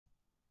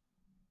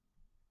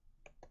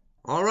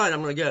All right,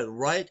 I'm going to get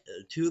right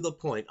to the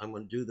point. I'm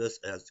going to do this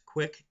as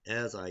quick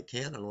as I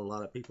can. I know a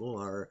lot of people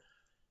are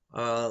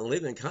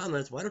leaving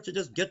comments. Why don't you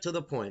just get to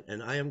the point?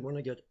 And I am going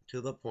to get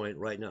to the point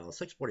right now.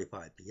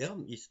 6:45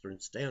 p.m. Eastern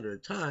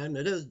Standard Time.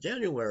 It is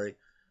January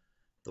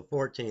the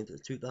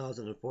 14th,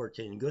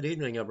 2014. Good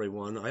evening,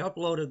 everyone. I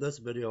uploaded this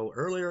video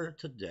earlier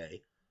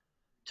today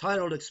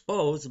titled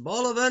Exposed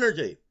Ball of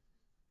Energy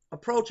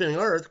Approaching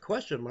Earth,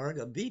 question mark,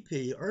 a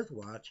BP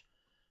Earthwatch.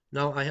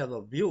 Now, I have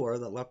a viewer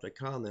that left a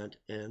comment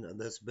in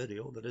this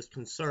video that is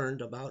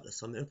concerned about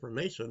some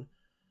information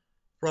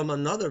from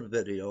another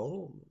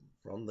video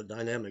from the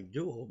dynamic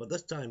duo, but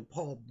this time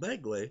Paul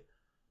Begley.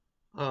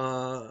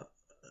 Uh,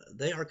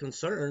 they are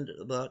concerned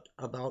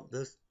about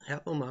this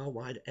half a mile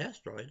wide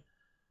asteroid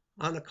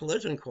on a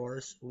collision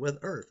course with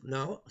Earth.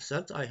 Now,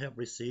 since I have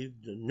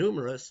received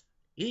numerous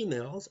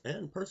emails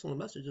and personal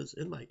messages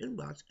in my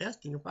inbox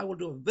asking if I will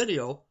do a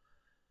video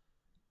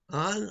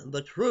on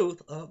the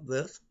truth of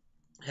this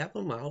half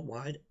a mile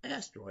wide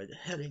asteroid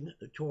heading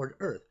toward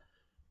Earth.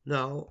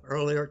 Now,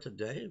 earlier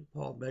today,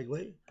 Paul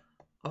Begley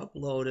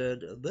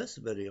uploaded this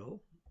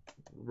video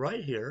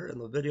right here, and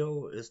the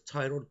video is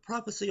titled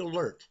Prophecy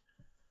Alert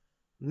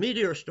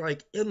Meteor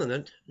Strike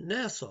Imminent,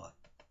 NASA.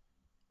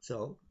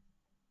 So,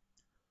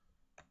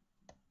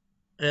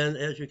 and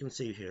as you can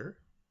see here,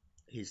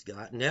 he's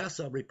got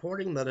NASA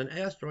reporting that an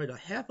asteroid a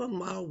half a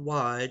mile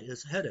wide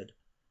is headed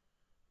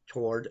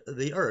toward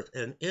the Earth.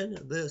 And in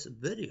this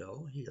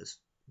video, he is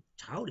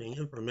touting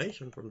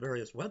information from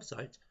various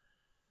websites,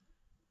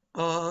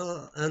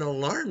 an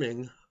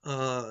alarming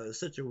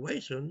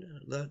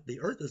situation that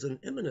the Earth is in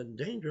imminent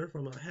danger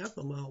from a half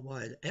a mile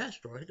wide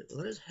asteroid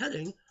that is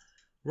heading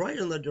right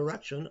in the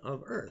direction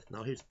of Earth.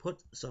 Now, he's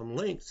put some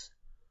links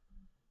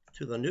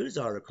to the news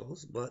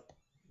articles, but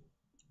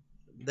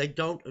they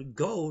don't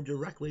go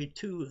directly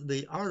to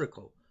the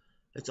article.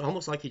 It's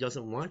almost like he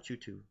doesn't want you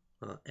to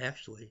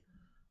actually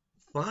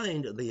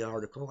find the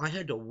article. I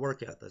had to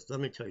work at this. Let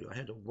me tell you, I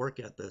had to work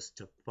at this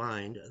to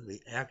find the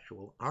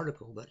actual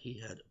article that he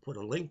had put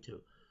a link to.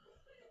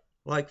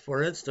 Like,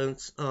 for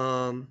instance,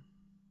 let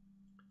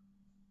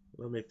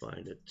me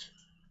find it.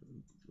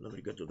 Let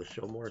me go to the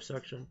show more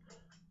section.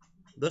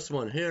 This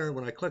one here,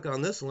 when I click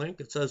on this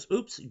link, it says,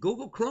 oops,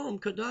 Google Chrome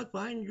could not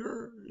find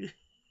your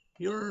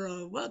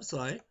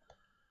website.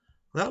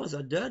 That was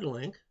a dead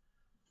link.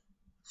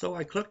 So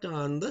I clicked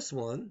on this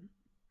one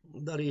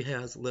that he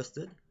has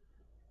listed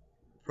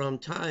from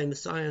Time,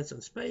 Science,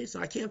 and Space.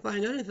 I can't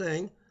find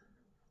anything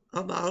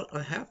about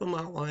a half a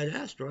mile wide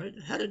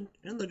asteroid headed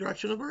in the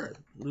direction of Earth.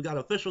 We got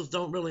officials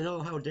don't really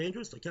know how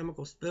dangerous the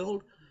chemical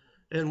spilled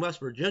in West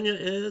Virginia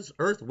is.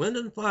 Earth, wind,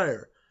 and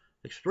fire.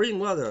 Extreme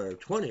weather,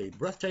 20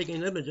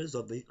 breathtaking images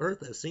of the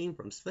Earth as seen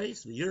from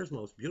space, the year's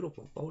most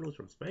beautiful photos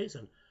from space,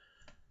 and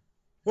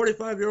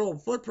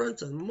 45-year-old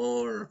footprints and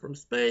more from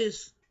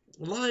space.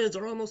 Lions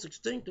are almost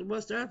extinct in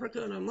West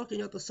Africa, and I'm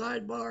looking at the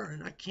sidebar,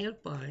 and I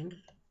can't find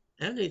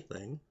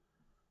anything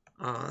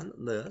on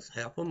this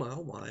half a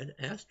mile wide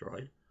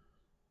asteroid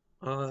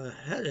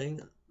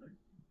heading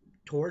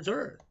towards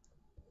Earth.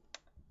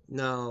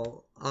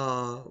 Now,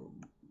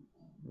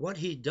 what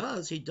he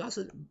does, he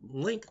doesn't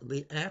link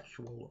the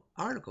actual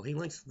article. He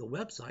links the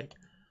website,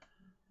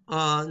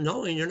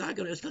 knowing you're not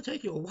going to, it's going to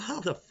take you a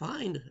while to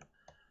find,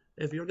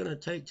 if you're going to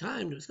take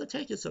time, it's going to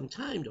take you some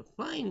time to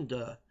find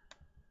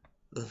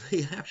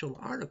the actual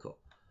article.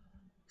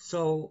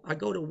 So I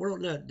go to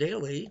WorldNet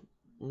Daily.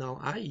 Now,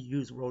 I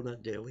use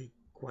WorldNet Daily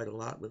quite a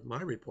lot with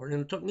my report,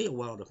 and it took me a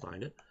while to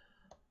find it.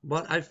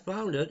 But I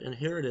found it, and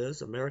here it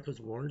is. America's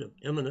warned of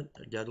imminent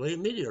deadly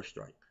meteor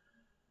strike.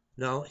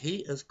 Now, he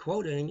is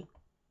quoting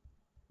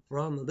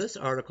from this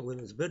article in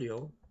his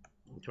video.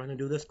 I'm trying to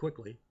do this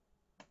quickly.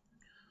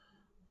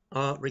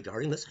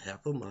 Regarding this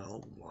half a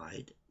mile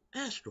wide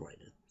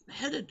asteroid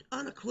headed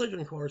on a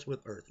collision course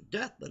with Earth.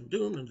 Death and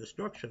doom and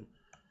destruction.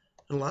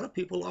 And a lot of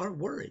people are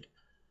worried.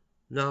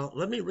 Now,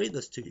 let me read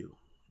this to you.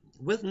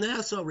 With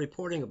NASA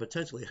reporting a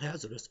potentially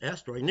hazardous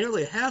asteroid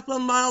nearly half a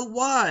mile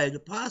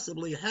wide,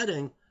 possibly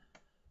heading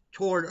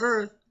toward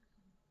Earth,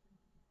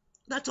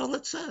 that's all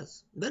it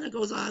says. Then it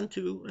goes on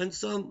to, and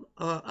some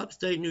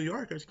upstate New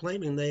Yorkers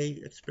claiming they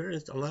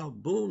experienced a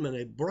loud boom and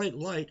a bright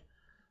light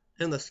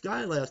in the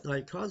sky last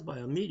night caused by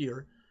a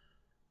meteor.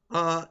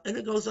 And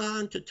it goes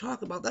on to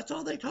talk about, that's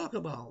all they talk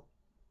about.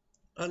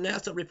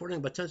 NASA reporting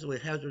a potentially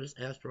hazardous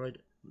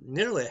asteroid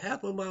nearly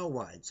half a mile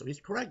wide. So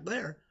he's correct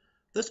there.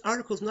 This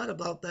article is not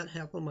about that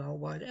half a mile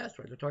wide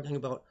asteroid. They're talking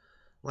about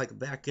like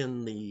back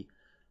in the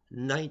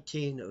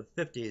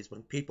 1950s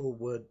when people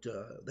would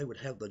they would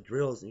have the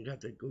drills and you'd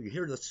have to go, you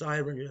hear the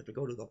siren, you'd have to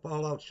go to the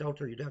fallout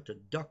shelter, you'd have to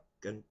duck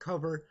and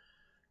cover.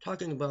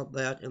 Talking about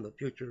that in the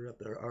future if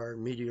there are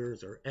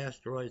meteors or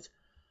asteroids.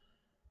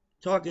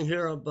 Talking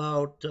here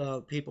about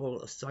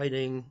people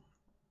citing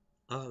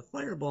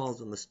fireballs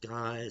in the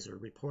skies or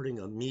reporting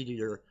a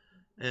meteor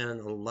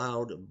and a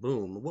loud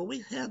boom. Well,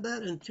 we had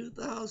that in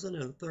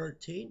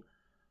 2013.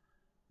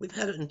 We've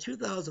had it in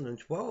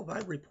 2012.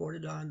 I've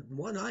reported on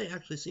one. I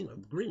actually seen a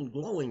green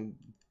glowing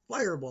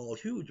fireball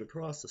huge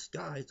across the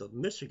skies of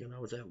Michigan. I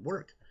was at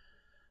work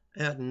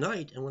at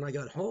night, and when I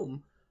got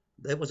home,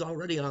 it was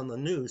already on the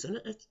news,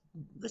 and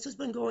this has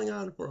been going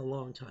on for a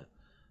long time.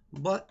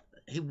 But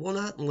he will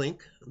not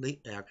link the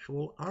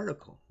actual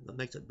article. That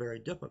makes it very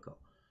difficult.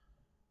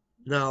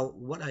 Now,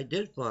 what I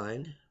did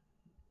find,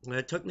 and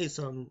it took me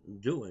some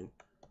doing.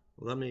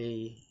 Let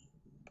me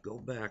go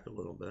back a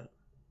little bit.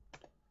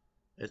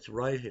 It's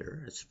right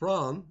here. It's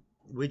from,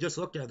 we just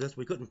looked at this,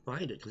 we couldn't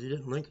find it because he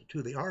didn't link it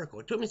to the article.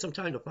 It took me some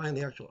time to find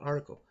the actual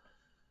article.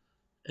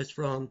 It's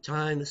from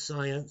Time,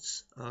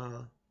 Science,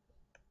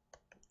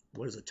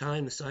 what is it?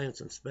 Time,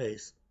 Science, and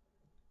Space.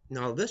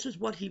 Now, this is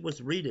what he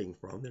was reading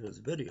from in his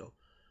video,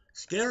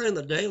 scaring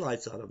the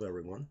daylights out of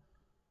everyone.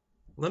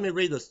 Let me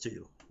read this to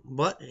you.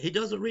 But he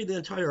doesn't read the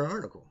entire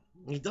article.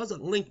 He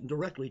doesn't link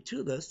directly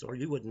to this, or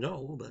you would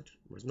know that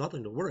there's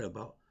nothing to worry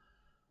about.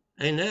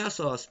 A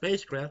NASA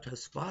spacecraft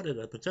has spotted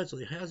a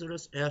potentially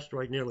hazardous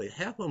asteroid nearly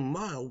half a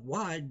mile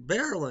wide,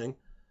 barreling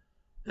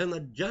in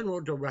the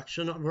general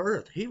direction of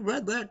Earth. He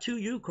read that to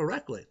you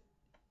correctly.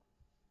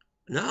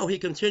 Now he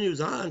continues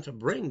on to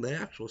bring the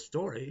actual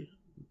story.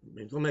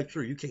 He'll make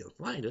sure you can't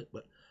find it,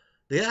 but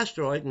the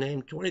asteroid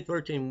named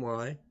 2013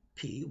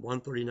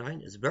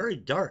 YP-139 is very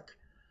dark,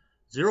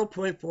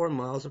 0.4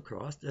 miles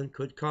across, and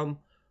could come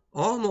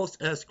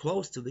almost as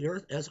close to the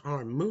Earth as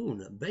our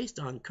moon, based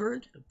on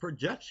current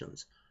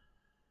projections.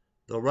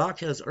 The rock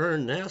has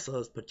earned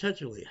NASA's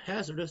potentially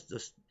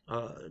hazardous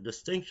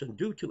distinction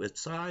due to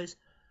its size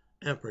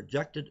and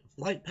projected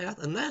flight path.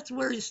 And that's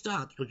where he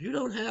stops, because you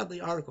don't have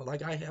the article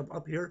like I have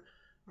up here.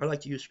 I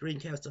like to use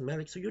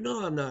screencast-o-matic, so you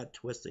know I'm not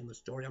twisting the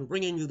story. I'm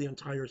bringing you the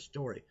entire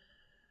story.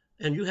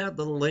 And you have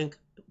the link.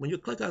 When you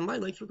click on my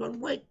links, you're going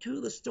right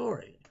to the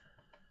story.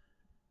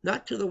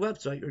 Not to the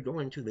website, you're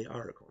going to the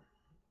article.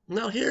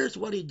 Now here's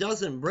what he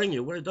doesn't bring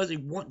you. Where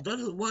doesn't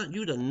want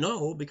you to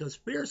know, because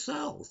fear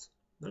sells.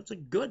 That's a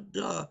good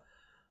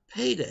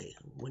payday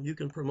when you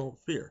can promote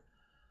fear.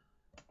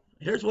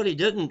 Here's what he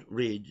didn't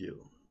read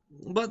you.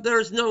 But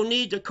there's no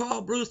need to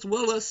call Bruce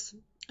Willis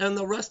and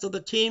the rest of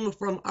the team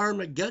from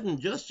Armageddon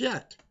just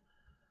yet.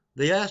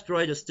 The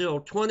asteroid is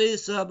still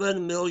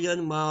 27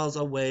 million miles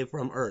away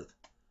from Earth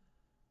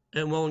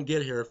and won't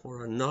get here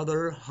for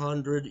another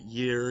 100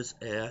 years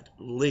at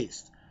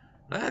least.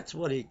 That's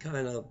what he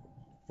kind of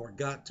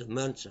forgot to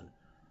mention.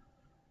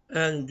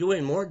 And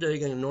doing more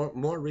digging and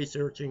more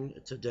researching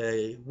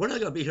today, we're not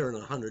going to be here in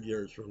 100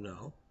 years from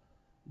now.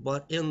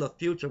 But in the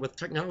future, with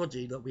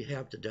technology that we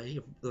have today,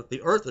 if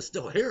the Earth is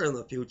still here in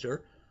the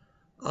future,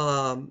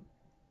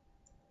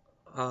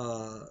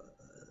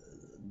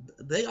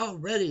 they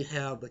already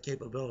have the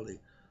capability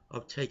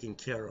of taking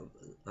care of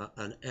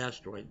an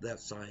asteroid that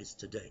size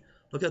today.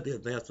 Look at the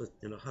advancement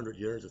in 100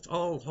 years. It's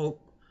all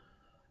hope.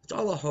 It's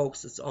all a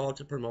hoax. It's all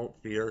to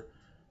promote fear,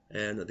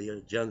 and the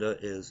agenda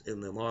is,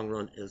 in the long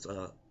run, is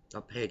a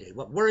payday.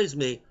 What worries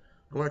me,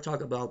 I want to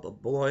talk about the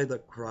boy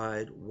that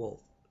cried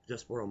wolf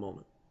just for a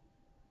moment.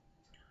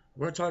 I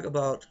want to talk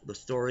about the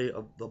story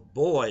of the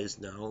boys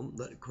now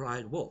that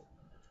cried wolf.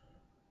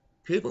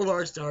 People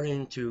are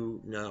starting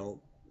to now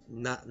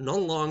no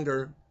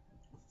longer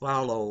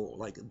follow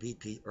like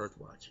BP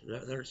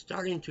Earthwatch. They're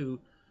starting to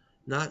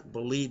not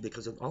believe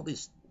because of all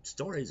these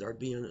stories are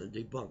being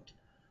debunked.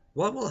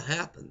 What will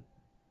happen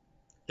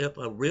if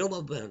a real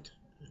event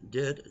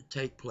did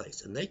take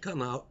place and they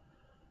come out?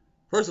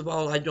 First of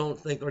all, I don't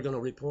think they're going to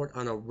report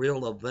on a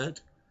real event.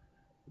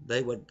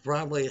 They would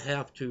probably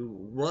have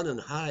to run and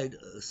hide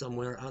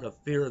somewhere out of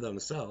fear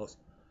themselves.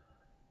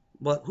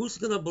 But who's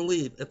going to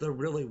believe if there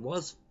really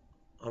was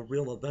a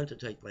real event to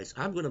take place?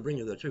 I'm going to bring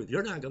you the truth.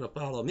 You're not going to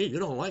follow me. You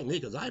don't like me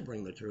because I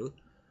bring the truth.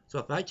 So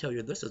if I tell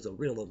you this is a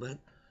real event,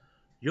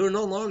 you're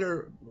no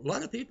longer, a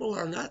lot of people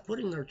are not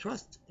putting their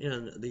trust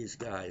in these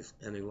guys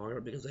any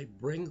longer because they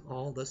bring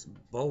all this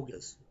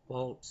bogus,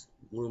 false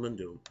gloom and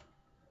doom.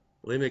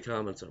 Leave me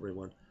comments,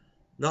 everyone.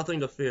 Nothing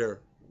to fear.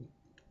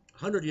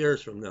 100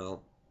 years from now,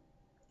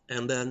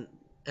 and then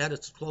at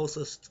its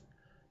closest,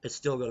 it's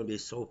still going to be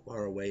so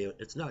far away,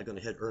 it's not going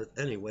to hit Earth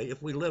anyway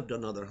if we lived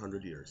another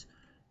 100 years.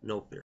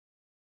 No fear.